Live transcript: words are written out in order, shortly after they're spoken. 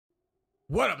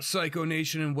What up, Sycho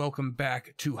Nation, and welcome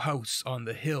back to House on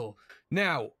the Hill.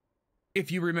 Now, if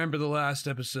you remember the last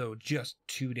episode just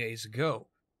 2 days ago,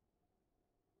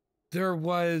 there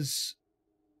was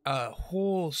a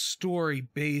whole story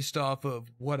based off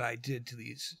of what I did to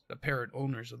these apparent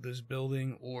owners of this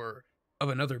building or of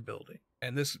another building.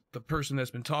 And the person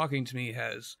that's been talking to me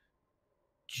has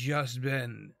just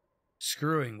been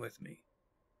screwing with me.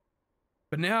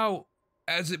 But now,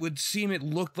 as it would seem, it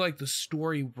looked like the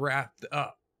story wrapped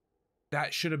up.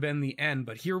 That should have been the end,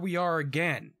 but here we are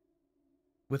again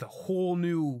with a whole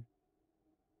new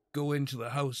go into the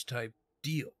house type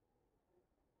deal.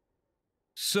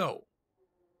 So,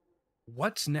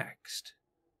 what's next?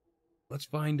 Let's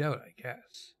find out, I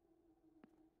guess.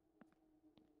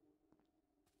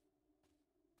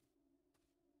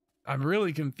 I'm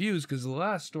really confused because the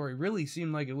last story really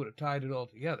seemed like it would have tied it all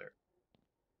together.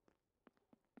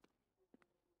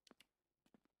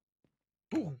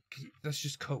 Ooh, that's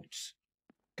just coats.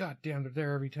 God damn, they're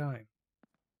there every time.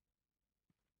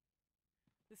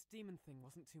 This demon thing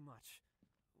wasn't too much.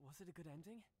 Was it a good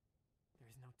ending? There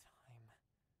is no time.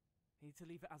 I need to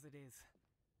leave it as it is.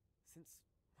 Since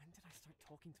when did I start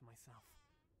talking to myself?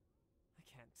 I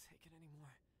can't take it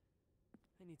anymore.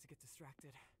 I need to get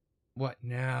distracted. What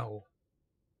now?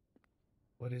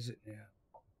 What is it now?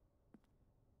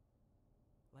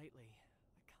 Lately,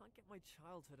 I can't get my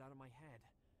childhood out of my head.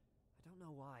 I don't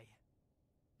know why.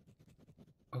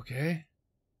 Okay.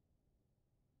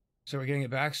 So we're getting a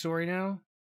backstory now?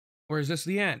 Or is this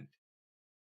the end?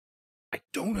 I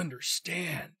don't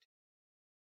understand.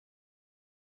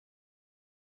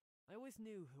 I always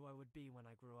knew who I would be when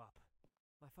I grew up.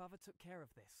 My father took care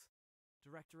of this.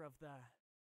 Director of the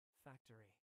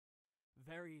factory.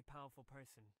 Very powerful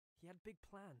person. He had big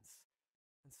plans.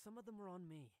 And some of them were on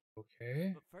me.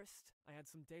 Okay. But first, I had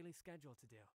some daily schedule to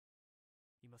do.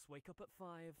 You must wake up at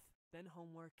 5, then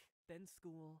homework, then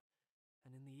school,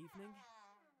 and in the evening,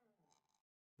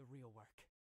 the real work.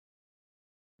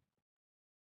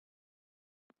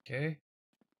 Okay.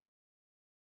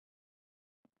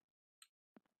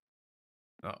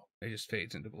 Oh, it just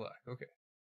fades into black. Okay.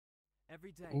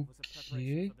 Every day was a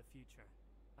preparation for the future.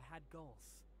 I had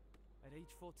goals. At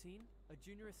age 14, a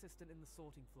junior assistant in the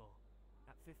sorting floor.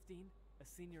 At 15, a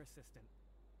senior assistant.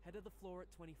 Head of the floor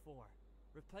at 24.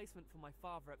 Replacement for my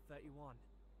father at 31.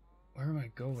 Where am I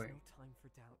going? There's no time for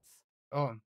doubts. Oh,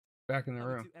 I'm back in the I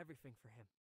room. would do everything for him.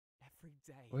 Every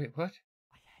day. Wait, what?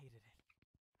 I hated it.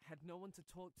 I had no one to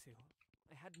talk to.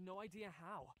 I had no idea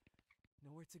how.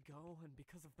 Nowhere to go, and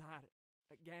because of that,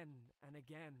 again and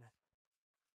again.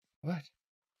 What?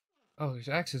 Oh, there's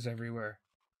axes everywhere.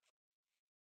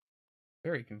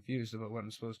 Very confused about what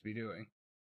I'm supposed to be doing.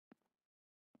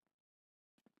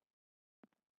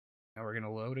 Now we're gonna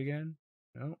load again?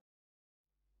 No.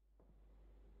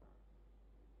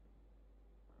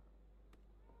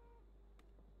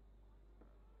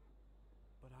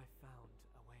 But I found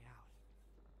a way out.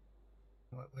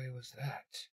 What way was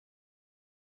that?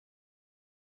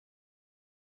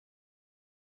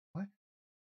 What?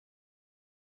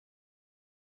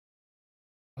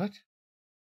 What?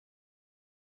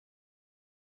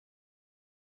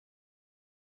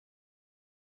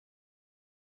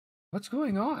 What's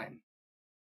going on?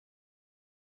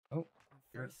 Oh. At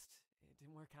first, it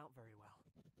didn't work out very well.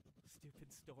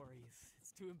 Stupid stories.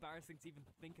 It's too embarrassing to even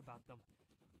think about them.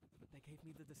 But they gave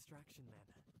me the distraction then.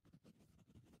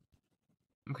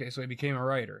 Okay, so I became a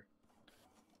writer.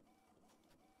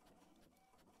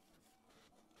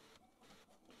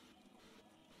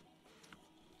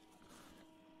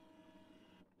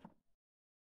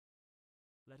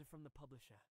 Letter from the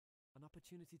publisher. An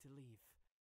opportunity to leave.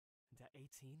 And at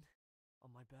 18,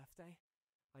 on my birthday,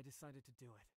 I decided to do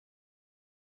it.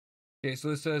 Okay, so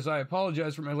this says, I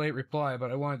apologize for my late reply,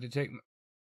 but I wanted to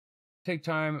take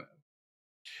time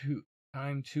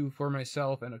for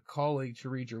myself and a colleague to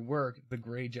read your work, The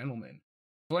Grey Gentleman.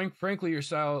 Frankly, your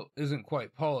style isn't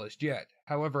quite polished yet.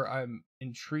 However, I've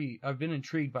been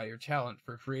intrigued by your talent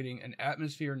for creating an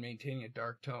atmosphere and maintaining a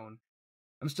dark tone.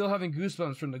 I'm still having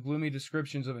goosebumps from the gloomy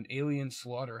descriptions of an alien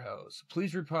slaughterhouse.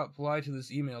 Please reply to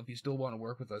this email if you still want to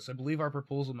work with us. I believe our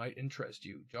proposal might interest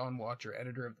you. John Watcher,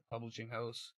 editor of the publishing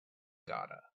house.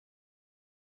 Gotta.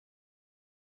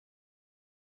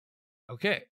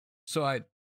 Okay, so I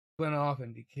went off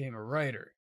and became a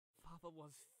writer. Father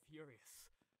was furious.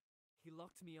 He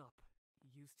locked me up. He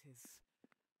used his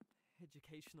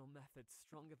educational methods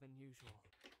stronger than usual.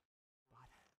 But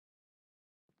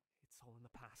it's all in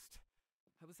the past.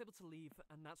 I was able to leave,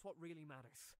 and that's what really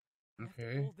matters. I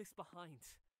Okay. left all this behind.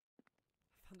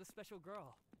 I found a special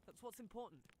girl. That's what's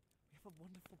important. We have a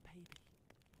wonderful baby.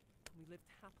 And we lived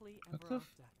happily ever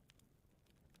after.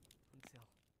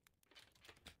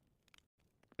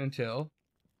 Until.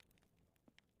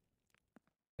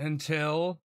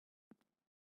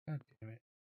 God damn it.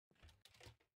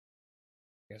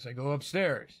 Guess I go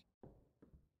upstairs.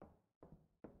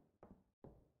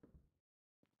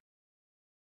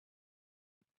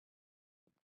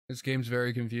 This game's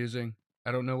very confusing.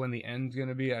 I don't know when the end's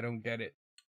gonna be. I don't get it.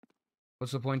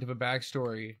 What's the point of a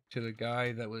backstory to the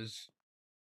guy that was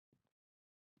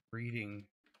reading?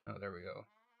 Oh, there we go.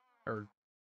 Or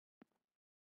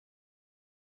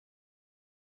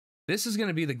this is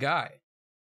gonna be the guy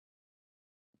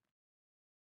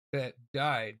that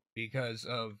died because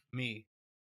of me.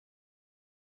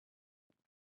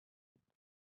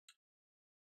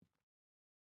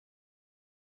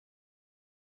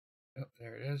 Oh,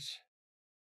 there it is.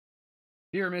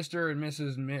 Dear Mr. and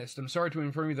Mrs. Mist, I'm sorry to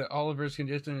inform you that Oliver's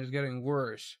condition is getting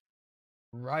worse.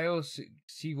 Ryo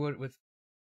see what with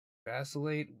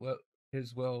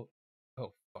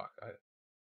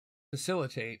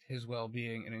facilitate his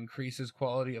well-being and increase his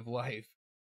quality of life,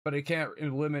 but it can't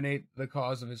eliminate the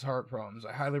cause of his heart problems.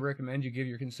 I highly recommend you give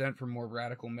your consent for more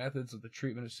radical methods of the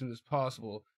treatment as soon as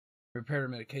possible. Prepare a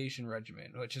medication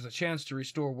regimen, which is a chance to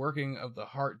restore working of the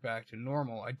heart back to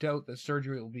normal. I doubt that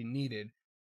surgery will be needed,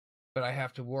 but I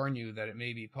have to warn you that it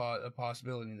may be a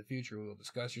possibility in the future. We will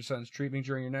discuss your son's treatment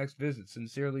during your next visit.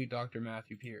 Sincerely, Dr.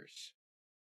 Matthew Pierce.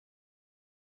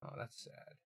 Oh, that's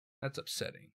sad. That's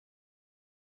upsetting.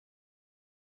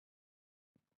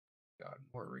 God,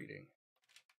 more reading.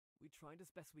 We tried as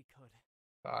best we could.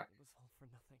 Fuck. It was all for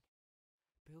nothing.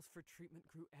 Bills for treatment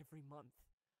grew every month.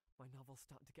 My novel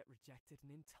started to get rejected,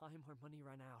 and in time our money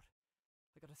ran out.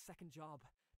 I got a second job,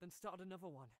 then started another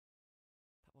one.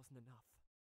 That wasn't enough.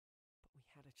 But we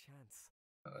had a chance.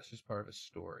 Oh, that's just part of a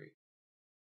story.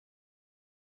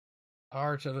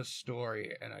 Part of a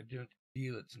story, and I don't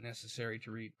feel it's necessary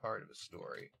to read part of a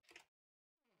story.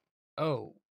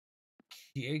 Oh.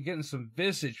 Yeah, getting some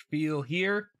visage feel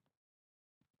here.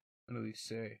 What do we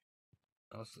say?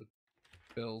 Also,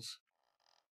 bills.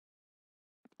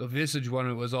 The visage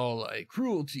one was all like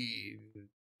cruelty,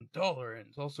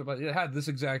 intolerance, also, but it had this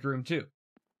exact room too.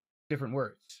 Different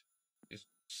words. Just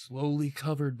slowly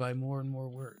covered by more and more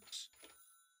words.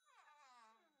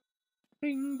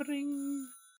 Bring, bring.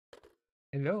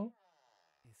 Hello?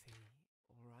 Is he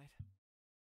alright?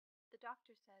 The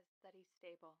doctor says that he's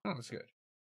stable. Oh, that's good.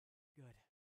 Good.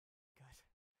 Good.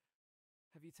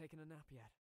 Have you taken a nap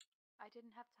yet? I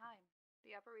didn't have time.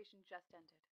 The operation just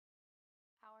ended.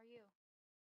 How are you?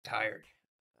 Tired.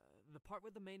 The part where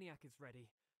the maniac is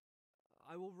ready.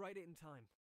 I will write it in time.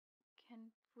 Can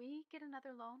we get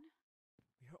another loan?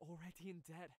 We're already in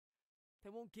debt. They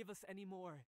won't give us any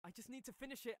more. I just need to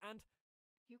finish it and...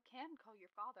 You can call your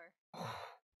father.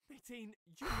 Nadine,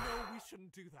 you know we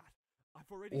shouldn't do that. I've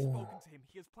already spoken to him.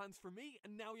 He has plans for me,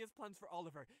 and now he has plans for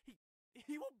Oliver.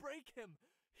 He will break him.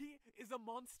 He is a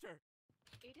monster.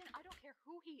 Aiden, I don't care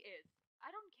who he is. I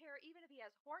don't care even if he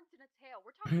has horns and a tail.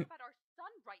 We're talking about our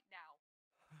son right now.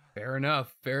 Fair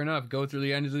enough. Fair enough. Go through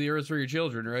the ends of the earth for your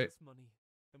children, right? This money,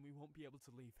 then we won't be able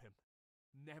to leave him.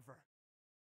 Never.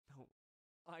 No,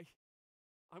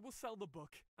 I will sell the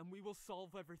book, and we will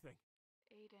solve everything.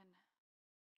 Aiden,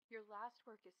 your last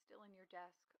work is still in your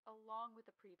desk, along with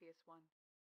the previous one.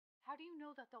 How do you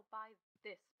know that they'll buy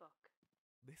this book?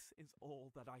 This is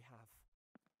all that I have.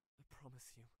 I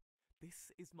promise you.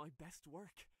 This is my best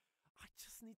work. I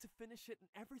just need to finish it and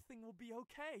everything will be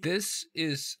okay. This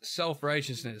is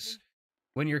self-righteousness.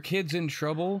 When your kid's in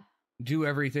trouble, do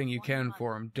everything you can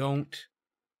for him. Don't,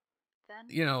 Then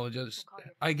you know, just...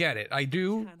 I get it. I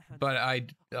do, but I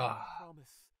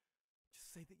promise.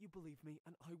 Just say that you believe me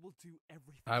and I will do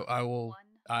everything. I will...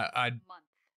 I'd... month.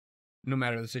 No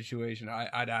matter the situation,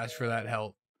 I'd ask for that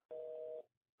help.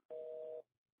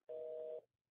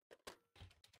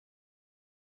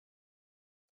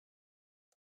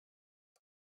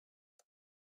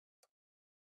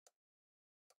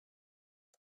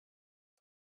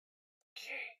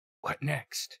 Okay, what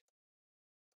next?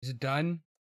 Is it done?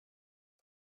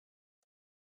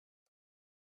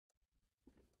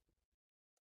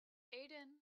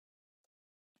 Aiden,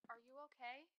 are you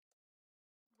okay?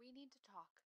 We need to talk.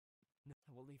 No,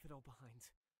 I will leave it all behind.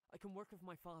 I can work with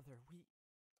my father. We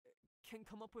can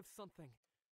come up with something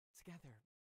together.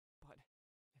 But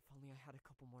if only I had a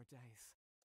couple more days.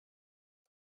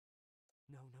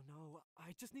 No.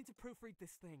 I just need to proofread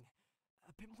this thing.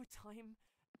 A bit more time,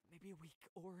 maybe a week,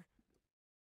 or...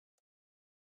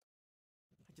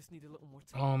 I just need a little more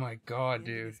time. Oh my god,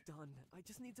 The ending dude. is done. I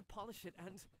just need to polish it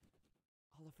and...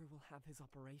 Oliver will have his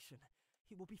operation.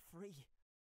 He will be free.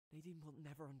 Nadine will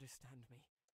never understand me.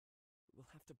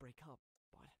 We'll have to break up,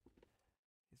 but...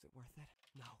 Is it worth it?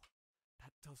 No.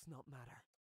 That does not matter.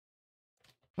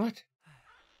 What?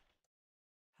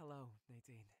 Hello,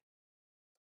 Nadine.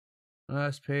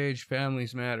 Last page,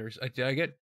 families matters. Did I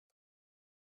get...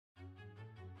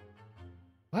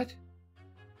 What?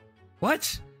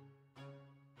 What?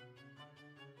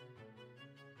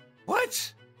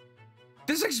 What?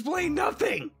 This explained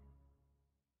nothing!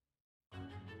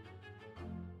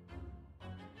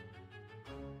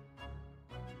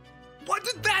 What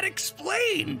did that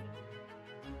explain?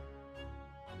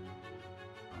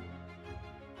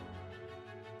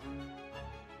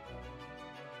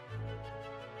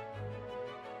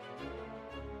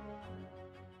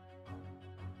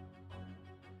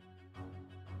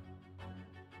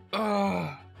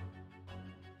 Ugh.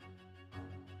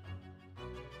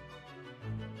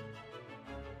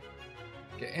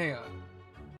 Okay, hang on.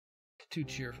 Too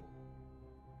cheerful.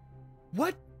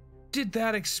 What did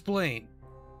that explain?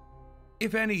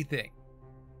 If anything.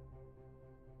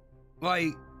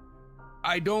 Like,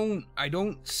 I don't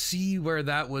see where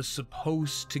that was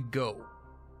supposed to go.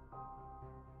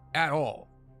 At all.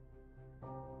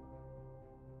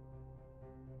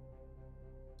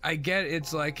 I get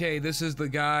it's like, hey, this is the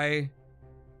guy.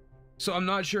 So I'm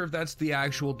not sure if that's the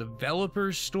actual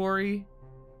developer's story,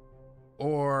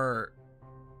 or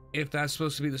if that's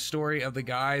supposed to be the story of the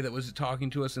guy that was talking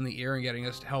to us in the ear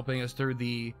and helping us through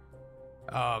the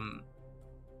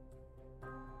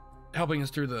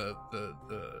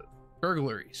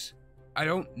burglaries. I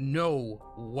don't know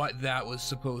what that was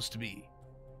supposed to be.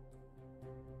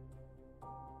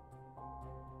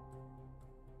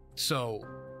 So,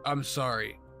 I'm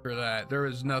sorry for that. There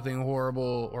was nothing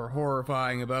horrible or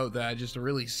horrifying about that. Just a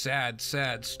really sad,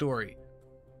 sad story.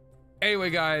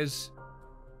 Anyway, guys,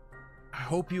 I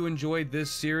hope you enjoyed this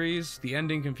series. The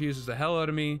ending confuses the hell out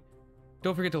of me.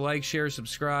 Don't forget to like, share,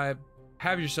 subscribe.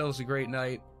 Have yourselves a great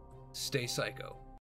night. Stay psycho.